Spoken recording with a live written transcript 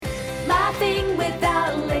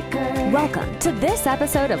Welcome to this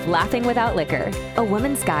episode of Laughing Without Liquor, a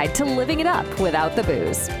woman's guide to living it up without the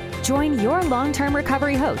booze. Join your long-term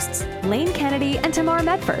recovery hosts, Lane Kennedy and Tamar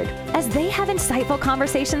Medford, as they have insightful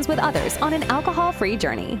conversations with others on an alcohol-free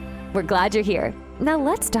journey. We're glad you're here. Now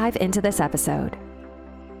let's dive into this episode.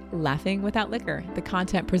 Laughing Without Liquor. The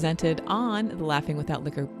content presented on the Laughing Without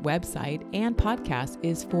Liquor website and podcast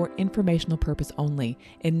is for informational purpose only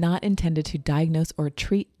and not intended to diagnose or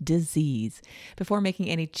treat disease. Before making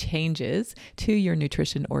any changes to your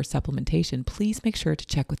nutrition or supplementation, please make sure to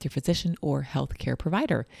check with your physician or healthcare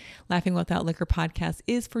provider. Laughing Without Liquor podcast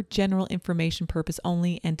is for general information purpose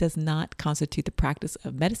only and does not constitute the practice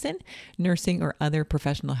of medicine, nursing, or other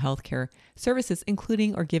professional healthcare services,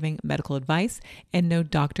 including or giving medical advice, and no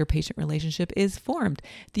doctor-patient relationship is formed.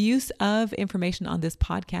 The use of information on this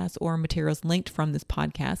podcast or materials linked from this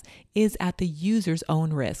podcast is at the user's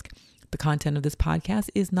own risk. The content of this podcast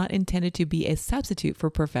is not intended to be a substitute for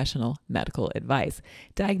professional medical advice,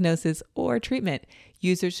 diagnosis, or treatment.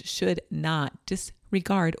 Users should not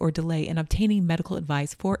disregard or delay in obtaining medical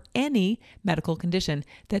advice for any medical condition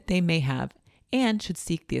that they may have and should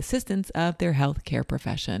seek the assistance of their healthcare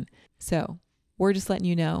profession. So we're just letting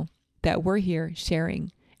you know that we're here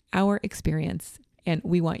sharing our experience and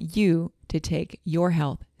we want you to take your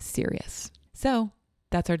health serious. So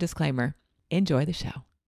that's our disclaimer. Enjoy the show.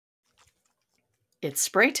 It's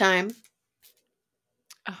spray time.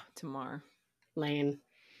 Oh, Tamar. Lane.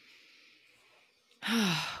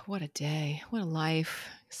 What a day. What a life.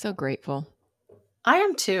 So grateful. I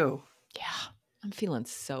am too. Yeah, I'm feeling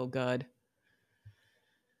so good.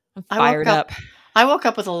 I'm fired up. I woke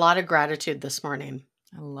up with a lot of gratitude this morning.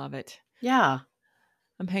 I love it. Yeah.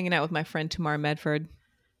 I'm hanging out with my friend Tamar Medford.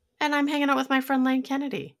 And I'm hanging out with my friend Lane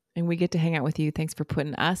Kennedy. And we get to hang out with you. Thanks for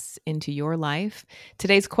putting us into your life.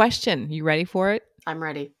 Today's question, you ready for it? I'm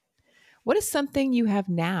ready. What is something you have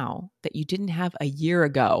now that you didn't have a year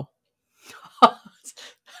ago?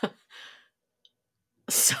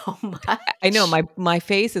 So much. I know my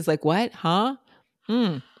face is like, what? Huh?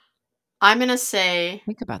 I'm going to say,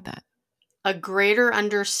 think about that. A greater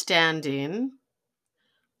understanding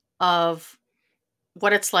of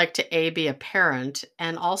what it's like to be a parent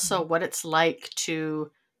and also what it's like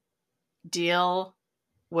to deal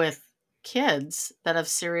with kids that have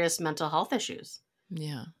serious mental health issues.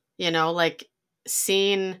 Yeah. You know, like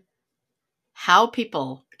seeing how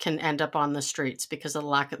people can end up on the streets because of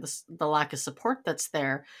the lack of support that's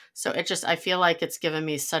there. So I feel like it's given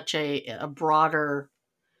me such a broader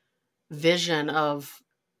vision of,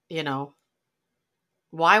 you know,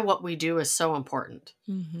 why what we do is so important,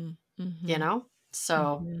 you know?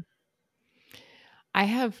 So I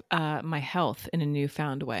have my health in a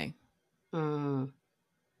newfound way. Remember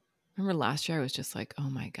last year I was just like, oh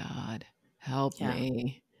my God, help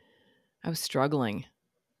me. I was struggling.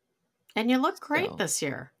 And you look great this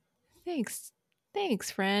year. Thanks.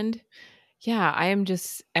 Thanks, friend. Yeah, I am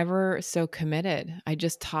just ever so committed. I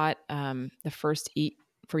just taught the first Eat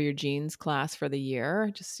for Your Genes class for the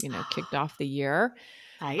year. Just, kicked off the year.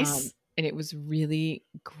 Nice. And it was really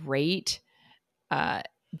great.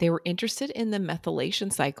 They were interested in the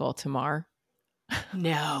methylation cycle, Tamar.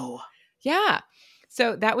 No. Yeah.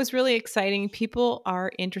 So that was really exciting. People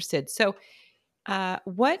are interested. So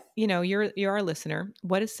you're our listener.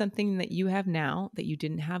 What is something that you have now that you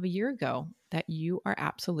didn't have a year ago that you are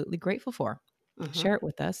absolutely grateful for? Share it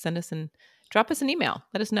with us. Drop us an email.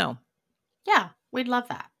 Let us know. Yeah, we'd love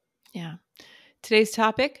that. Yeah. Today's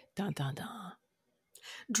topic, dun, dun, dun.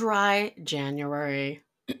 Dry January.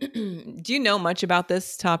 Do you know much about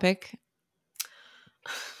this topic?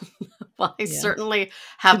 Well, I certainly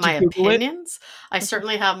have my opinions. I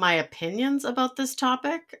certainly have my opinions about this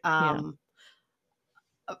topic. So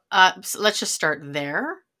let's just start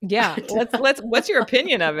there. Yeah. What's your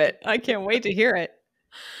opinion of it? I can't wait to hear it.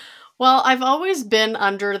 Well, I've always been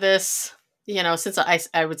under this, since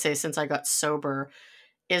I would say since I got sober,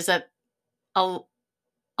 is that a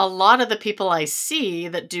lot of the people I see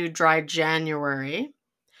that do Dry January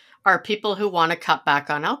are people who want to cut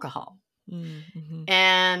back on alcohol. Mm-hmm.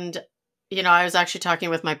 And, I was actually talking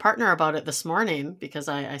with my partner about it this morning because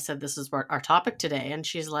I said, this is our topic today. And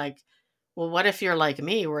she's like, well, what if you're like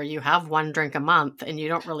me where you have one drink a month and you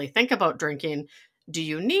don't really think about drinking? Do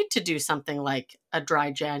you need to do something like a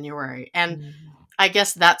Dry January? And I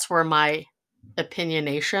guess that's where my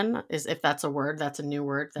opinionation is, if that's a word, that's a new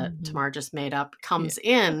word that Tamar just made up, comes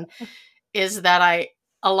in, is that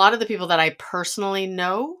a lot of the people that I personally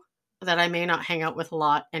know that I may not hang out with a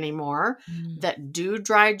lot anymore that do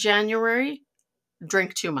Dry January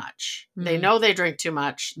drink too much. They know they drink too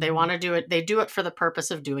much. They want to do it. They do it for the purpose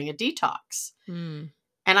of doing a detox. And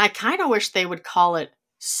I kind of wish they would call it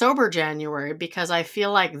sober January, because I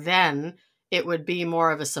feel like then it would be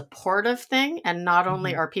more of a supportive thing. And not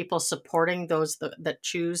only Mhm. are people supporting those that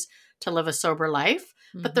choose to live a sober life,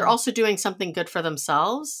 but they're Mhm. also doing something good for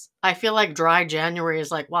themselves. I feel like dry January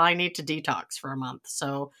is like, well, I need to detox for a month,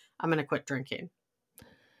 so I'm going to quit drinking.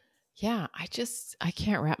 Yeah, I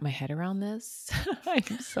can't wrap my head around this.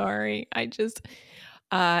 I'm sorry.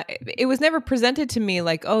 It was never presented to me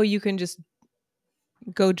like, "Oh, you can just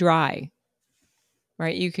go dry."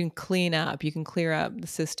 Right? You can clean up, you can clear up the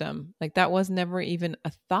system. Like that was never even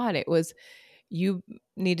a thought. It was you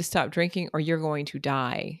need to stop drinking or you're going to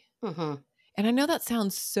die. Hmm. And I know that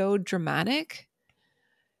sounds so dramatic,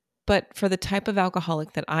 but for the type of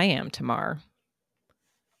alcoholic that I am, Tamar,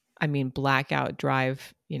 I mean, blackout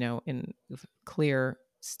drive, in clear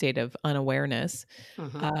state of unawareness,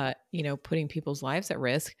 Hmm. putting people's lives at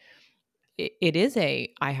risk.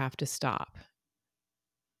 I have to stop.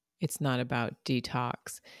 It's not about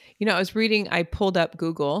detox. I pulled up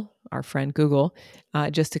Google, our friend Google,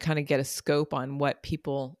 just to kind of get a scope on what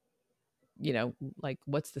people, like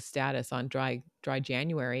what's the status on dry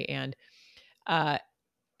January. And uh,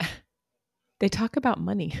 they talk about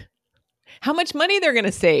money, how much money they're going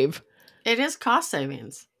to save. It is cost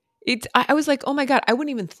savings. I was like, oh my God, I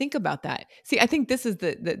wouldn't even think about that. See, I think this is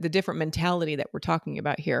the different mentality that we're talking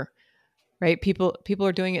about here, right? People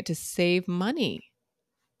are doing it to save money,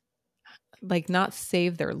 like not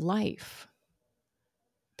save their life.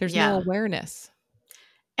 There's no Yeah. awareness.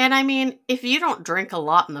 And I mean, if you don't drink a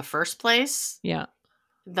lot in the first place, Yeah,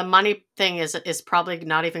 the money thing is probably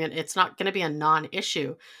not even, it's not going to be a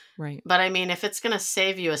non-issue. right. But I mean, if it's going to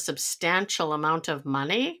save you a substantial amount of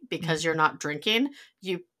money because you're Mhm. not drinking,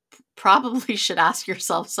 you probably should ask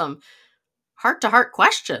yourself some heart-to-heart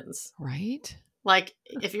questions. Right? Like,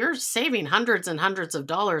 if you're saving hundreds and hundreds of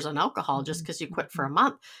dollars on alcohol just Mhm, because you quit for a mhm,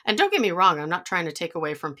 month, and don't get me wrong, I'm not trying to take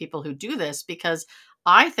away from people who do this, because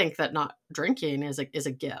I think that not drinking is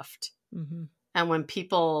a gift. mhm. And when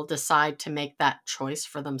people decide to make that choice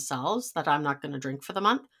for themselves, that I'm not going to drink for the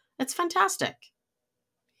month, it's fantastic.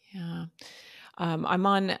 Yeah. I'm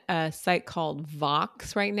on a site called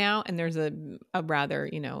Vox right now, and there's a rather,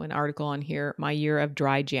 an article on here, My Year of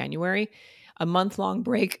Dry January, a month-long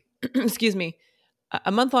break, excuse me,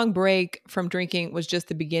 a month-long break from drinking was just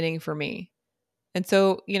the beginning for me. And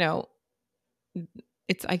so,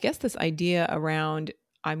 it's, I guess, this idea around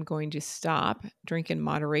I'm going to stop, drink in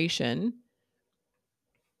moderation,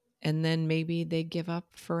 and then maybe they give up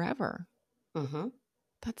forever. Hmm.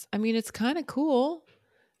 I mean, it's kind of cool,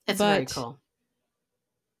 It's very but cool.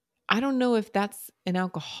 I don't know if that's an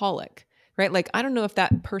alcoholic, right? Like, I don't know if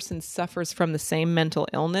that person suffers from the same mental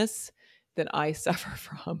illness that I suffer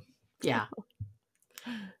from. Yeah.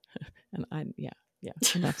 And yeah,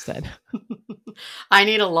 enough said. I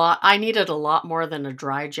needed a lot more than a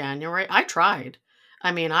dry January. I tried.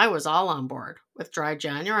 I mean, I was all on board with dry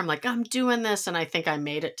January. I'm like, I'm doing this. And I think I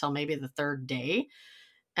made it till maybe the third day.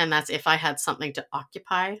 And that's if I had something to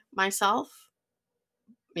occupy myself,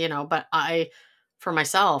 but for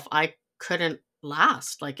myself, I couldn't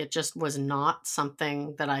last. Like, it just was not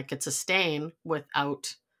something that I could sustain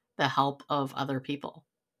without the help of other people.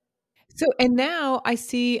 So, and now I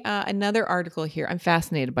see another article here. I'm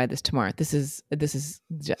fascinated by this, Tamar.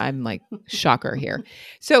 I'm like shocker here.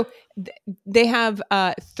 So they have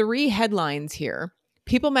three headlines here.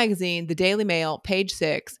 People Magazine, The Daily Mail, Page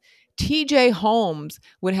Six. TJ Holmes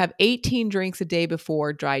would have 18 drinks a day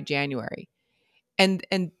before dry January. And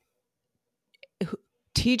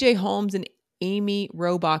TJ Holmes and Amy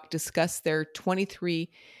Robach discussed their 2023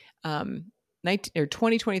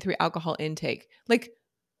 alcohol intake. Like,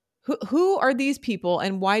 who are these people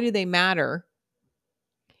and why do they matter?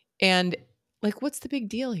 And like, what's the big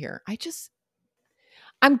deal here?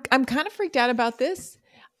 I'm kind of freaked out about this.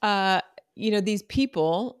 Uh, these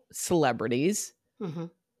people, celebrities, Hmm.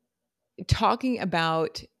 talking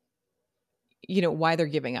about, why they're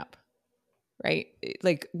giving up, right?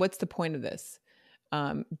 Like, what's the point of this?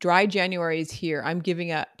 Dry January is here. I'm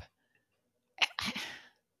giving up.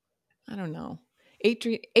 I don't know.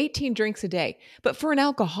 18 drinks a day. But for an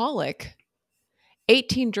alcoholic,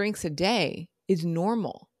 18 drinks a day is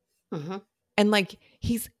normal. Hmm. And like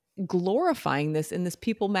he's glorifying this in this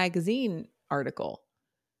People magazine article.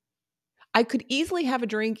 I could easily have a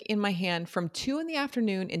drink in my hand from 2 in the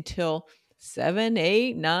afternoon until 7,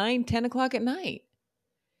 8, 9, 10 o'clock at night.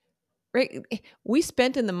 Right? We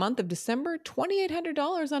spent in the month of December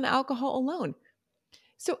 $2,800 on alcohol alone.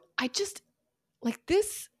 So I just like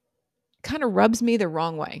this kind of rubs me the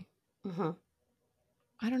wrong way. Hmm.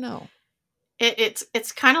 I don't know.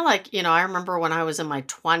 It's kind of like, I remember when I was in my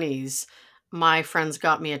 20s, my friends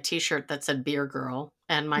got me a t-shirt that said Beer Girl,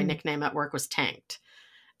 and my nickname at work was Tanked.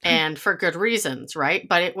 And for good reasons, right?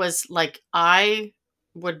 But it was like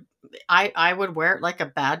would I would wear it like a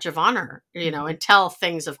badge of honor, until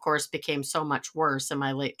things of course became so much worse in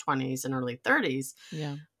my late 20s and early 30s.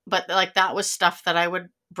 Yeah. But like that was stuff that I would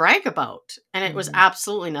brag about, and it was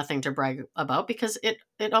absolutely nothing to brag about because it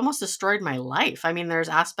almost destroyed my life. I mean, there's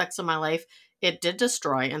aspects of my life it did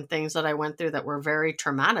destroy, and things that I went through that were very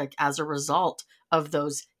traumatic as a result of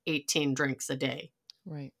those 18 drinks a day.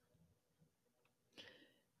 Right.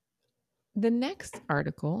 The next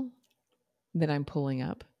article that I'm pulling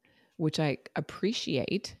up, which I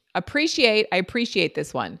appreciate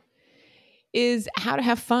this one, is how to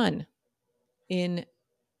have fun in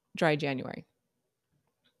dry January.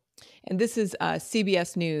 And this is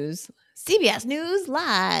CBS News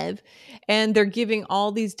Live. And they're giving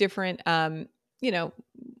all these different,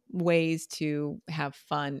 ways to have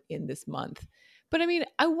fun in this month. But I mean,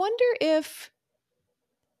 I wonder if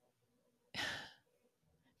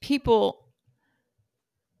people,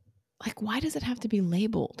 like, why does it have to be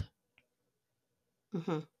labeled?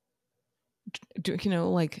 Mm-hmm. I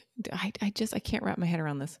can't wrap my head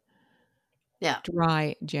around this. Yeah.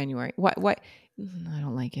 Dry January. What? I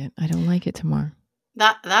don't like it. I don't like it, Tamar.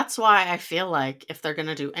 That's why I feel like if they're going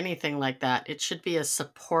to do anything like that, it should be a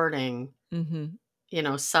supporting,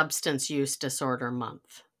 substance use disorder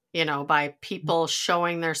month, by people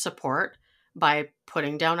showing their support by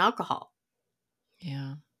putting down alcohol.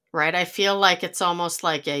 Yeah. Right. I feel like it's almost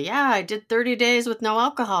like, I did 30 days with no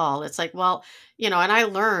alcohol. It's like, well, and I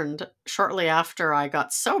learned shortly after I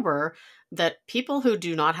got sober that people who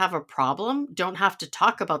do not have a problem don't have to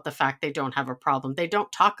talk about the fact they don't have a problem. They don't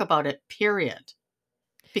talk about it, period.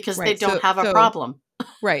 Because they Right. don't have a problem.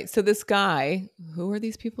 Right. So this guy, who are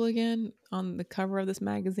these people again on the cover of this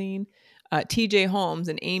magazine? TJ Holmes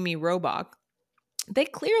and Amy Robach. They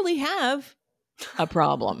clearly have a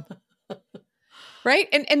problem. Right.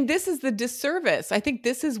 And this is the disservice. I think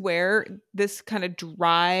this is where this kind of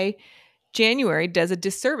dry January does a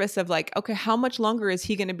disservice of like, okay, how much longer is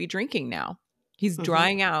he going to be drinking now? He's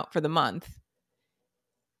drying out for the month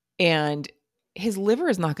and his liver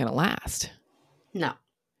is not going to last. No.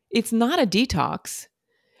 It's not a detox.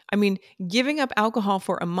 I mean, giving up alcohol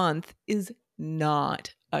for a month is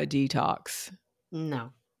not a detox.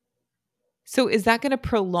 No. So is that going to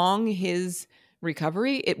prolong his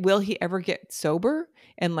recovery? Will he ever get sober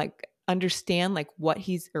and like understand like what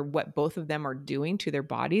both of them are doing to their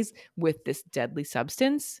bodies with this deadly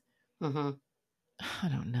substance? Mm-hmm. I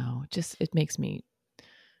don't know. Just it makes me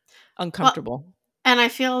uncomfortable. Well, and I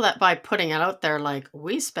feel that by putting it out there, like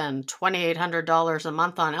we spend $2,800 a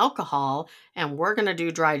month on alcohol and we're going to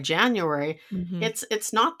do dry January. Mm-hmm.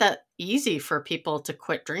 It's not that easy for people to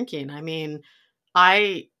quit drinking. I mean,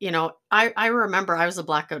 I remember I was a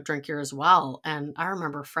blackout drinker as well. And I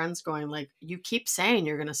remember friends going like, you keep saying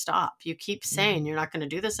you're going to stop. You keep saying you're not going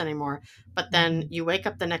to do this anymore. But then you wake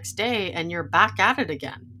up the next day and you're back at it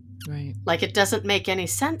again. Right. Like it doesn't make any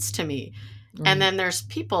sense to me. Right. And then there's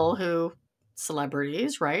people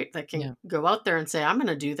celebrities, right, that can go out there and say, I'm going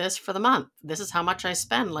to do this for the month. This is how much I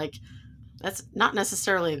spend. Like, that's not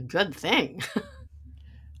necessarily a good thing.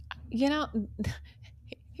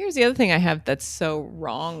 Here's the other thing I have that's so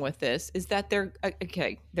wrong with this is that they're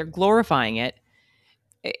glorifying it.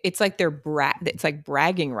 It's like it's like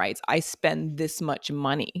bragging rights. I spend this much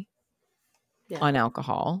money on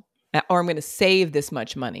alcohol, or I'm going to save this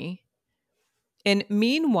much money. And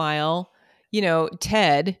meanwhile,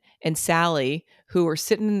 Ted and Sally, who are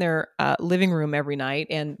sitting in their living room every night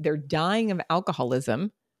and they're dying of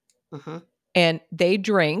alcoholism, and they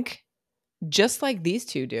drink just like these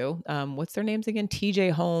two do. What's their names again?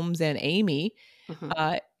 TJ Holmes and Amy.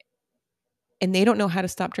 And they don't know how to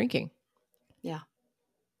stop drinking. Yeah.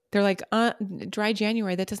 They're like, dry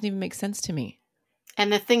January, that doesn't even make sense to me.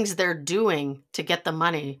 And the things they're doing to get the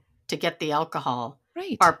money, to get the alcohol,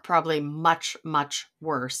 right, are probably much, much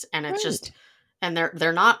worse. And it's just, and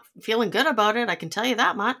they're not feeling good about it. I can tell you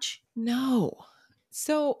that much. No.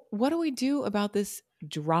 So what do we do about this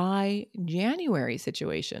dry January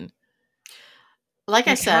situation? Like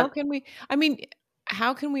I said,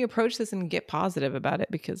 how can we approach this and get positive about it?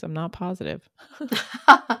 Because I'm not positive.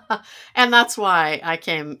 And that's why I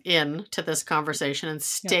came in to this conversation and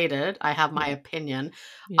stated I have my opinion.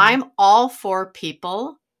 I'm all for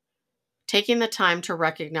people taking the time to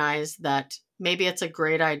recognize that maybe it's a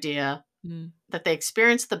great idea that they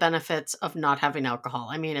experience the benefits of not having alcohol.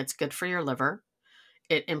 I mean, it's good for your liver.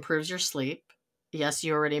 It improves your sleep. Yes,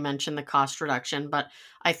 you already mentioned the cost reduction, but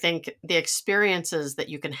I think the experiences that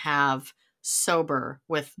you can have sober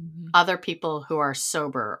with Mm-hmm. other people who are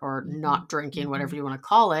sober or not drinking, Mm-hmm. whatever you want to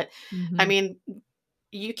call it. Mm-hmm. I mean,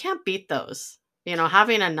 you can't beat those.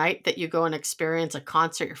 Having a night that you go and experience a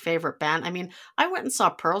concert, your favorite band. I mean, I went and saw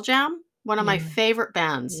Pearl Jam, one of my Yeah. favorite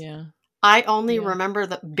bands. Yeah. I only Yeah. remember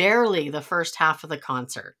barely the first half of the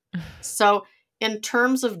concert. So, in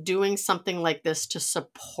terms of doing something like this to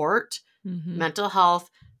support mental health,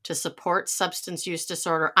 to support substance use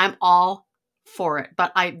disorder, I'm all for it.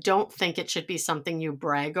 But I don't think it should be something you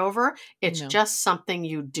brag over. It's No. just something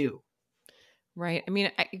you do. Right. I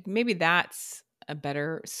mean, maybe that's a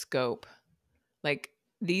better scope. Like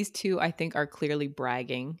these two, I think, are clearly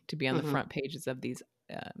bragging to be on the front pages of these,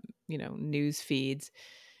 news feeds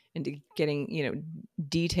and to getting,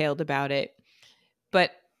 detailed about it.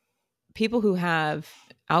 But people who have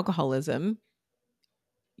alcoholism,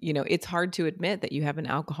 it's hard to admit that you have an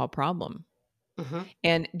alcohol problem. Mm-hmm.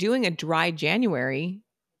 And doing a dry January,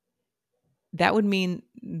 that would mean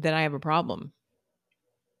that I have a problem.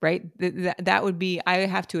 Right? That would be, I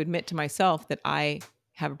have to admit to myself that I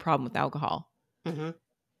have a problem with alcohol. Mm-hmm.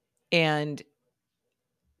 And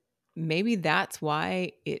maybe that's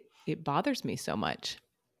why it bothers me so much,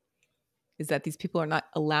 is that these people are not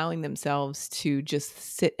allowing themselves to just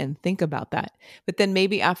sit and think about that. But then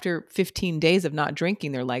maybe after 15 days of not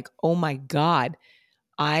drinking, they're like, oh my God,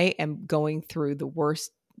 I am going through the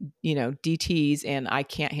worst, DTs and I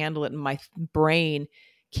can't handle it. And my brain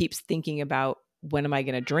keeps thinking about when am I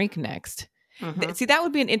going to drink next? Mm-hmm. See, that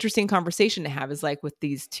would be an interesting conversation to have, is like with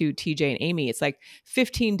these two, TJ and Amy. It's like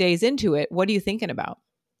 15 days into it. What are you thinking about?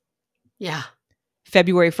 Yeah.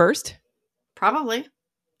 February 1st? Probably.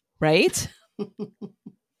 Right?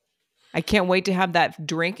 I can't wait to have that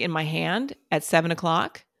drink in my hand at 7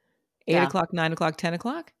 o'clock, 8 Yeah. o'clock, 9 o'clock, 10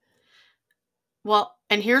 o'clock. Well,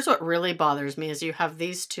 and here's what really bothers me is you have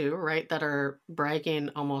these two, right, that are bragging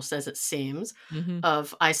almost as it seems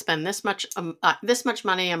of I spend this much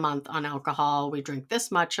money a month on alcohol, we drink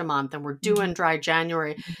this much a month, and we're doing dry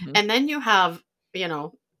January. And then you have, you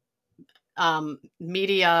know,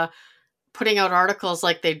 media putting out articles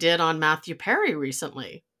like they did on Matthew Perry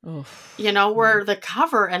recently. Oh, Where the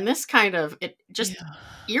cover and this kind of it just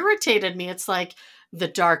irritated me. It's like the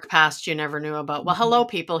dark past you never knew about. Well, hello,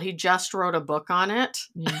 people. He just wrote a book on it.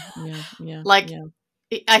 Yeah. Like,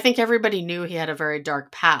 I think everybody knew he had a very dark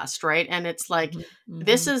past, right? And it's like,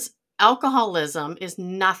 this is alcoholism is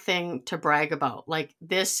nothing to brag about. Like,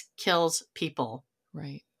 this kills people.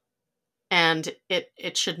 Right. And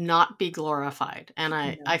it should not be glorified. And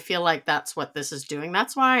I feel like that's what this is doing.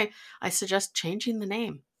 That's why I suggest changing the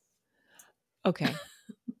name. Okay.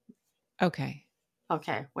 Okay.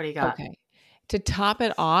 What do you got? Okay. To top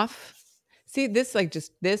it off, see,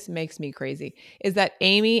 this makes me crazy, is that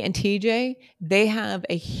Amy and TJ, they have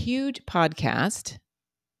a huge podcast.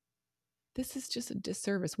 This is just a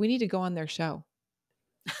disservice. We need to go on their show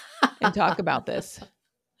and talk about this.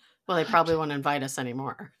 Well, they probably won't invite us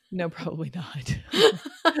anymore. No, probably not.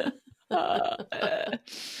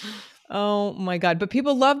 Oh my God. But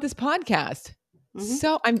people love this podcast.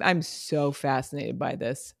 So I'm so fascinated by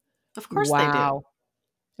this. Of course they do.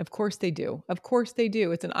 Of course they do. Of course they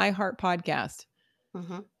do. It's an iHeart podcast.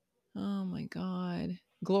 Mm-hmm. Oh my God.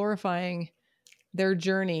 Glorifying their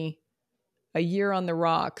journey, a year on the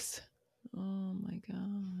rocks. Oh my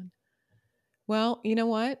God. Well, you know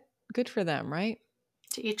what? Good for them, right?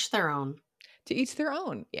 To each their own. To each their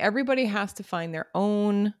own. Everybody has to find their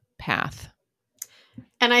own path.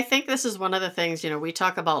 And I think this is one of the things, we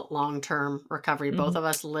talk about long-term recovery. Both of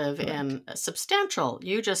us live in a substantial.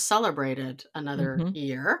 You just celebrated another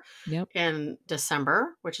year in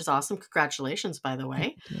December, which is awesome. Congratulations, by the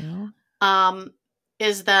way. Thank you.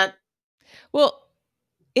 Is that... Well,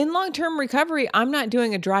 in long-term recovery, I'm not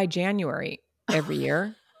doing a dry January every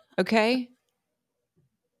year. Okay.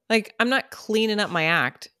 Like, I'm not cleaning up my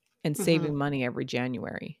act and saving money every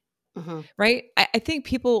January. Right. I think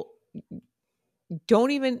people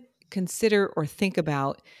don't even consider or think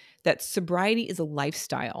about that sobriety is a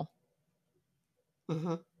lifestyle.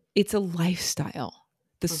 It's a lifestyle.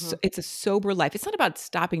 It's a sober life. It's not about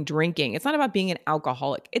stopping drinking. It's not about being an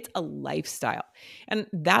alcoholic. It's a lifestyle. And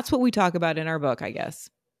that's what we talk about in our book, I guess.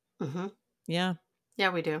 Yeah.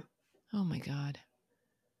 Yeah, we do. Oh my God.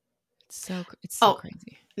 It's so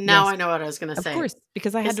crazy. Now I know what I was going to say. Of course,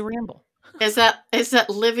 because I had to ramble. Is that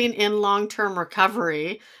living in long-term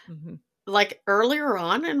recovery? Like earlier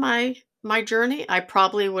on in my journey, I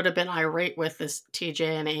probably would have been irate with this TJ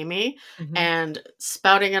and Amy and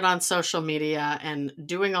spouting it on social media and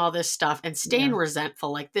doing all this stuff and staying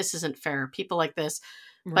resentful. Like, this isn't fair. People like this.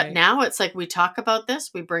 But now it's like we talk about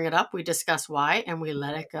this, we bring it up, we discuss why, and we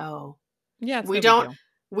let it go. Yeah, it's we no don't big deal.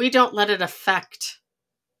 we don't let it affect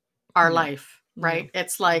our No. life, right? No.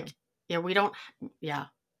 It's like, we don't,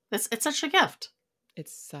 it's such a gift.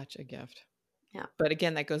 It's such a gift. Yeah. But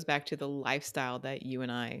again, that goes back to the lifestyle that you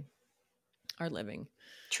and I are living.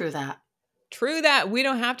 True that. True that. We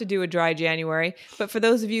don't have to do a dry January, but for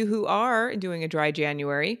those of you who are doing a dry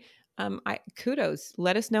January, kudos.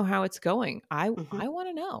 Let us know how it's going. I want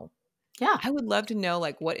to know. Yeah. I would love to know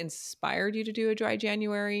like what inspired you to do a dry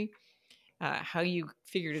January, how you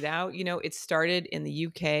figured it out. It started in the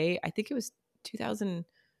UK. I think it was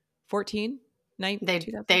 2014,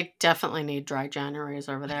 2000. They definitely need dry Januaries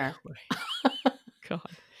over there. God.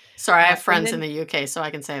 Sorry, I have friends in the UK, so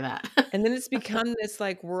I can say that. And then it's become this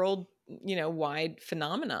like world, wide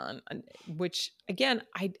phenomenon, which again,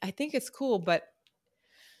 I think it's cool, but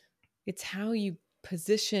it's how you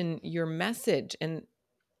position your message. And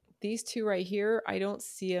these two right here, I don't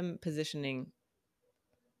see them positioning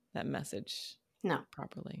that message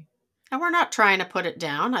properly. And we're not trying to put it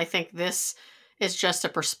down. I think this is just a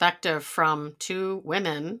perspective from two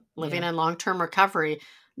women living in long-term recovery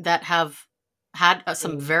that have had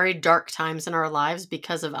some very dark times in our lives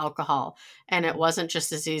because of alcohol. And it wasn't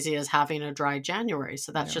just as easy as having a dry January.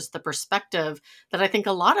 So that's just the perspective that I think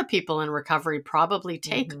a lot of people in recovery probably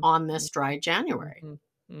take on this dry January.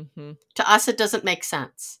 To us, it doesn't make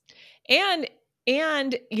sense. And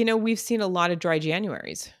we've seen a lot of dry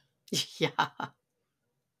Januaries. Yeah.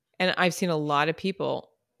 And I've seen a lot of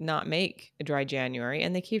people not make a dry January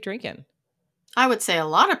and they keep drinking. I would say a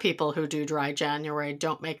lot of people who do dry January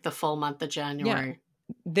don't make the full month of January.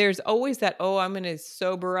 Yeah. There's always that, I'm going to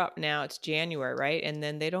sober up now. It's January, right? And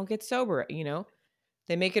then they don't get sober,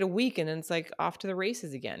 They make it a week and then it's like off to the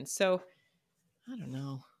races again. So, I don't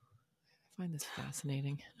know. I find this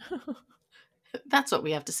fascinating. That's what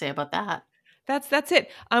we have to say about that. That's it.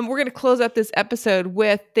 We're going to close up this episode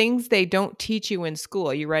with things they don't teach you in school.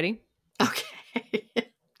 Are you ready? Okay.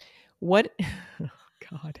 What? Oh,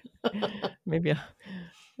 God. Maybe.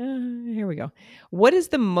 Here we go. What is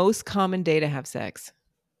the most common day to have sex?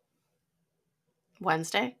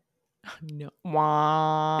 Wednesday. No.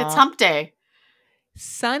 It's hump day.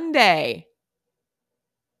 Sunday.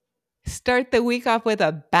 Start the week off with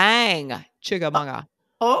a bang. Chugga-bunga.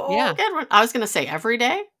 Yeah. Good one. I was going to say every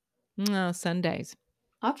day. No, Sundays.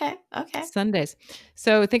 Okay. Sundays.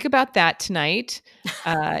 So think about that tonight.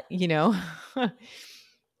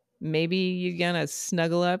 Maybe you're going to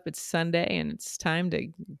snuggle up. It's Sunday and it's time to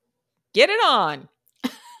get it on.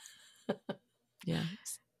 Yeah.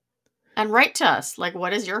 And write to us. Like,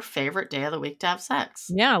 what is your favorite day of the week to have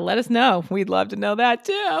sex? Yeah. Let us know. We'd love to know that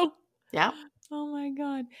too. Yeah. Oh my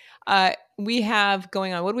God. We have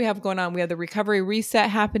going on. What do we have going on? We have the recovery reset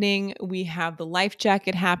happening. We have the life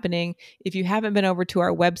jacket happening. If you haven't been over to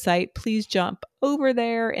our website, please jump over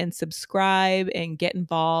there and subscribe and get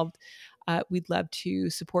involved. We'd love to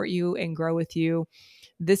support you and grow with you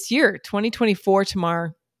this year, 2024,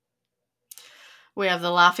 Tamar. We have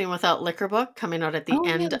the Laughing Without Liquor book coming out at the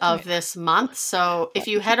end of this month. So if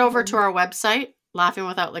you head over to our website,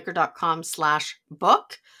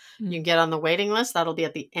 laughingwithoutliquor.com/book, you can get on the waiting list. That'll be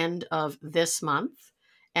at the end of this month.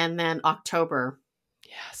 And then October.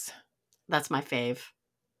 Yes. That's my fave.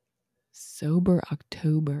 Sober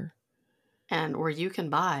October. And where you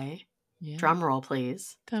can buy, drum roll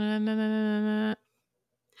please,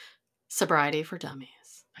 Sobriety for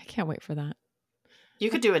Dummies. I can't wait for that.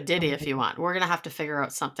 You could do a ditty if you want. We're going to have to figure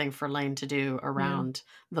out something for Lane to do around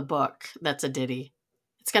the book that's a ditty.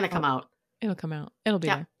 It's going to come out. It'll come out. It'll be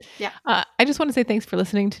there. Yeah. I just want to say thanks for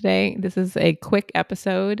listening today. This is a quick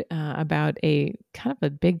episode about a kind of a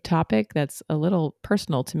big topic that's a little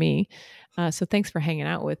personal to me. So thanks for hanging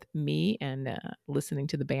out with me and listening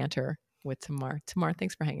to the banter with Tamar. Tamar,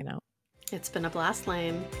 thanks for hanging out. It's been a blast,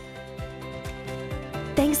 Lane.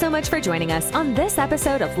 Thanks so much for joining us on this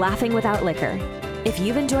episode of Laughing Without Liquor. If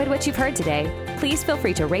you've enjoyed what you've heard today, please feel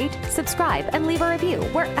free to rate, subscribe, and leave a review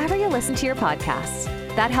wherever you listen to your podcasts.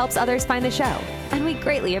 That helps others find the show, and we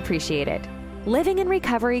greatly appreciate it. Living in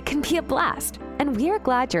recovery can be a blast, and we are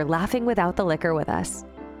glad you're laughing without the liquor with us.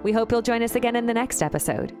 We hope you'll join us again in the next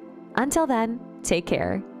episode. Until then, take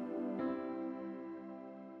care.